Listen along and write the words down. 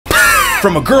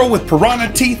From a girl with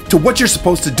piranha teeth to what you're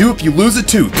supposed to do if you lose a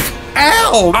tooth.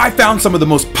 Ow! I found some of the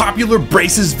most popular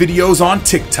braces videos on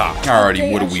TikTok.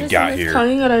 Alrighty, what do we got here?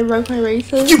 Telling that I broke my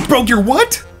braces. You broke your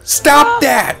what? Stop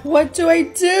that! What do I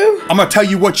do? I'm gonna tell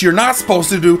you what you're not supposed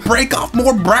to do. Break off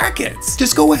more brackets.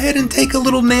 Just go ahead and take a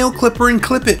little nail clipper and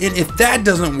clip it. And if that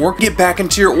doesn't work, get back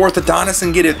into your orthodontist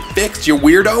and get it fixed, you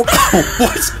weirdo.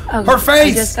 What's her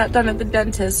face? I just got done at the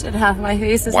dentist and half my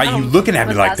face is Why are you looking at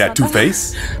me like that,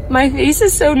 Two-Face? My face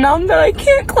is so numb that I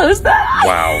can't close that.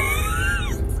 Wow.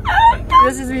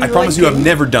 This is I promise you I've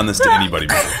never done this to anybody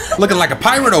before. Looking like a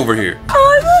pirate over here.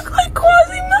 Oh, I look like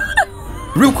Quasimodo.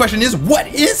 The real question is, what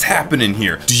is happening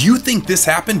here? Do you think this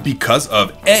happened because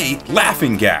of A,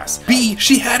 laughing gas, B,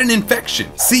 she had an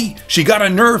infection, C, she got a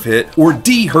nerve hit, or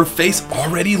D, her face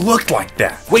already looked like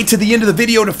that? Wait till the end of the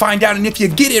video to find out, and if you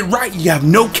get it right, you have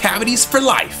no cavities for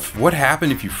life. What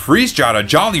happened if you freeze-dried a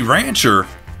Jolly Rancher?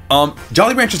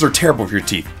 Jolly Ranchers are terrible for your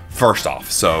teeth. First off,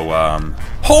 so,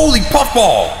 holy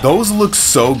puffball! Those look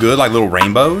so good, like little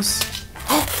rainbows.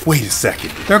 Wait a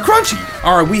second, they're crunchy.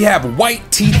 All right, we have white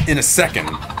teeth in a second.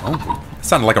 Oh, that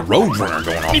sounded like a road runner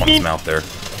going off on his mouth there.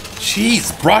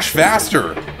 Jeez, brush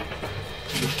faster.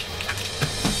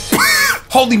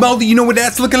 Holy moly, you know what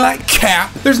that's looking like?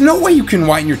 Cap. There's no way you can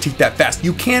whiten your teeth that fast.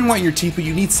 You can whiten your teeth, but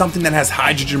you need something that has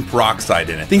hydrogen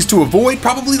peroxide in it. Things to avoid,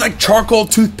 probably like charcoal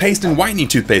toothpaste and whitening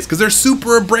toothpaste, because they're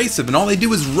super abrasive and all they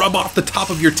do is rub off the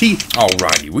top of your teeth.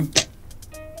 Alrighty,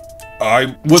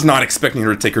 I was not expecting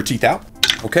her to take her teeth out.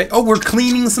 Okay, oh, we're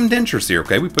cleaning some dentures here,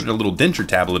 okay? We put a little denture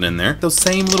tablet in there. Those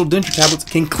same little denture tablets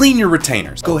can clean your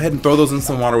retainers. Go ahead and throw those in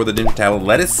some water with a denture tablet,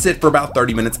 let it sit for about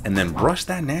 30 minutes, and then brush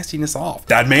that nastiness off.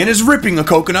 That man is ripping a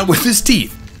coconut with his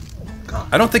teeth.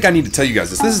 I don't think I need to tell you guys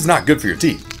this. This is not good for your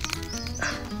teeth.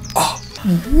 Oh,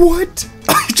 what?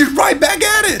 Just right back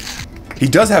at it. He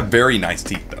does have very nice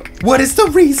teeth, though. What is the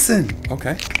reason?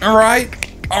 Okay, all right,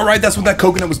 that's what that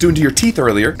coconut was doing to your teeth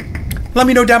earlier. Let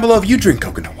me know down below if you drink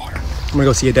coconut water. I'm gonna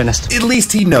go see a dentist. At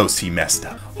least he knows he messed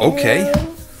up. Okay.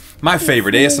 My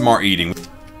favorite, ASMR eating.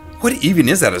 What even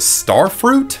is that, a star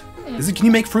fruit? Can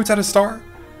you make fruits out of star?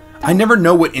 I never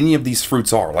know what any of these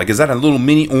fruits are. Like, is that a little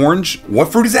mini orange?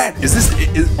 What fruit is that?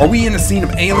 Are we in a scene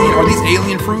of Alien? Are these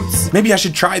alien fruits? Maybe I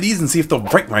should try these and see if they'll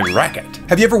break my racket.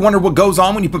 Have you ever wondered what goes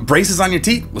on when you put braces on your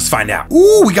teeth? Let's find out.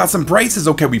 Ooh, we got some braces.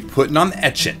 Okay, we putting on the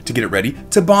etchant to get it ready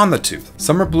to bond the tooth.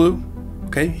 Some are blue.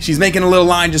 Okay, she's making a little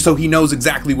line just so he knows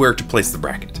exactly where to place the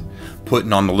bracket.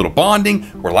 Putting on the little bonding,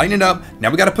 we're lighting it up.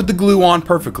 Now we gotta put the glue on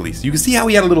perfectly. So you can see how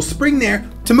he had a little spring there.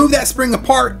 To move that spring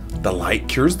apart, the light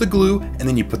cures the glue, and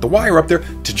then you put the wire up there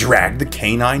to drag the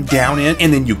canine down in,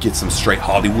 and then you get some straight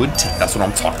Hollywood teeth. That's what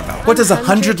I'm talking about. What does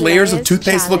 100 layers of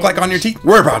toothpaste look like on your teeth?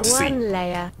 We're about to see. 1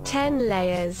 layer, 10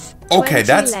 layers. Okay,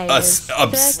 that's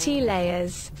 30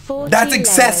 layers. 40 that's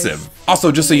excessive. Layers.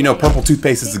 Also, just so you know, purple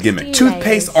toothpaste is a gimmick.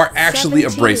 Toothpaste are actually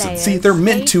abrasive. See, they're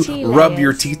meant to rub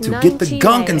your teeth to get the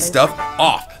gunk and stuff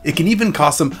off. It can even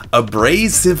cause some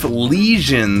abrasive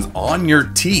lesions on your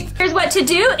teeth. Here's what to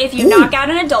do if you knock out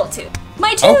an adult tooth.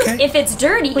 My tooth, if it's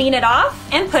dirty, clean it off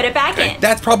and put it back in.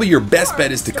 That's probably your best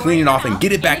bet, is to clean it off and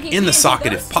get it back in the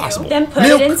socket if possible. Then put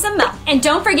it in some milk. And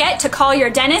don't forget to call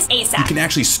your dentist ASAP. You can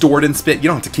actually store it in spit. You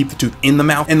don't have to keep the tooth in the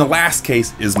mouth. And the last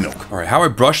case is milk. All right, how I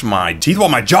brush my teeth while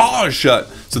my jaw is shut.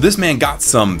 So this man got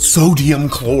some sodium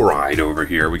chloride over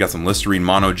here. We got some Listerine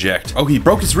monoject. Oh, he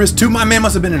broke his wrist too. My man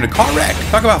must have been in a car wreck.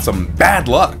 Talk about some bad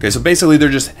luck. Okay, so basically they're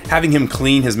just having him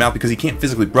clean his mouth because he can't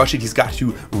physically brush it. He's got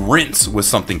to rinse with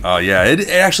something. Yeah, it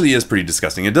actually is pretty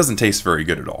disgusting. It doesn't taste very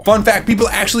good at all. Fun fact, people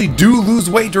actually do lose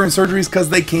weight during surgeries because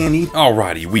they can't eat.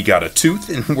 Alrighty, we got a tooth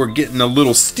and we're getting a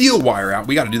little steel wire out.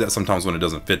 We got to do that sometimes when it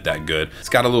doesn't fit that good. It's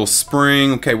got a little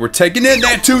spring. Okay, we're taking it.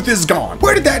 That tooth is gone.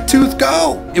 Where did that tooth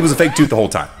go? It was a fake tooth the whole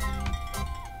time.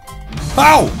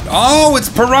 Oh, it's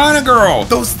Piranha Girl.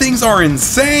 Those things are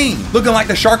insane. Looking like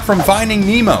the shark from Finding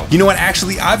Nemo. You know what?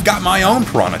 Actually, I've got my own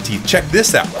piranha teeth. Check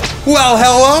this out. Well,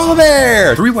 hello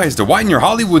there. 3 ways to whiten your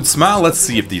Hollywood smile. Let's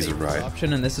see if these are right.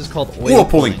 Option, and this is called oil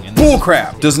pulling. Bull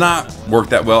crap. Does not work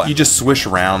that well. You just swish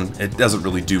around. It doesn't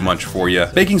really do much for you.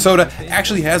 Baking soda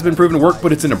actually has been proven to work,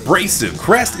 but it's an abrasive.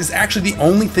 Crest is actually the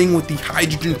only thing with the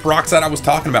hydrogen peroxide I was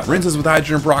talking about. Rinses with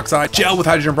hydrogen peroxide, gel with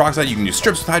hydrogen peroxide. You can use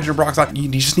strips with hydrogen peroxide. You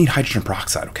just need hydrogen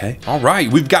peroxide, okay? All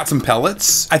right, we've got some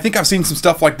pellets. I think I've seen some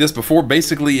stuff like this before.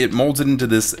 Basically, it molds it into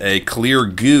this clear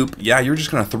goop. Yeah, you're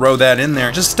just gonna throw that in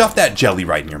there. Just stuff that jelly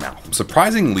right in your mouth.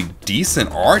 Surprisingly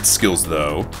decent art skills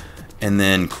though. And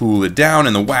then cool it down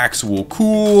and the wax will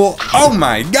cool. Oh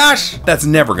my gosh, that's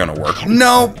never gonna work.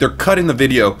 No, they're cutting the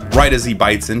video right as he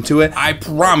bites into it. I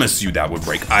promise you that would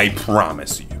break, I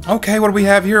promise you. Okay, what do we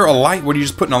have here? A light, what are you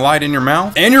just putting a light in your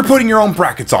mouth? And you're putting your own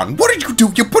brackets on. What are you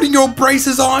do? You're putting your own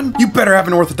braces on? You better have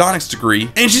an orthodontics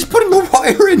degree. And she's putting the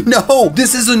wire in. No,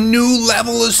 this is a new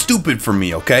level of stupid for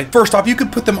me, okay? First off, you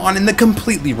could put them on in the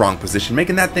completely wrong position,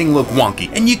 making that thing look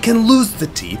wonky, and you can lose the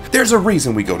teeth. There's a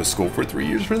reason we go to school for 3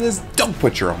 years for this. Don't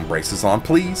put your own braces on,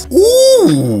 please.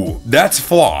 Ooh, that's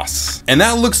floss. And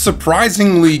that looks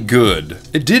surprisingly good.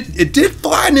 It did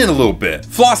flatten it a little bit.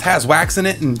 Floss has wax in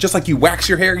it, and just like you wax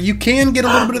your hair, you can get a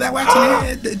little bit of that wax in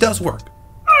it. It does work.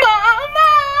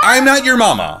 I'm not your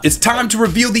mama. It's time to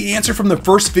reveal the answer from the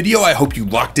first video. I hope you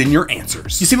locked in your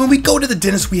answers. You see, when we go to the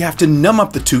dentist, we have to numb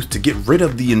up the tooth to get rid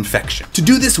of the infection. To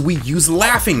do this, we use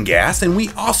laughing gas, and we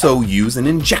also use an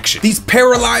injection. These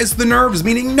paralyze the nerves,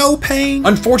 meaning no pain.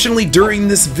 Unfortunately, during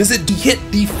this visit, he hit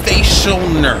the facial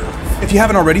nerve. If you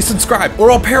haven't already, subscribe, or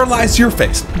I'll paralyze your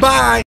face. Bye.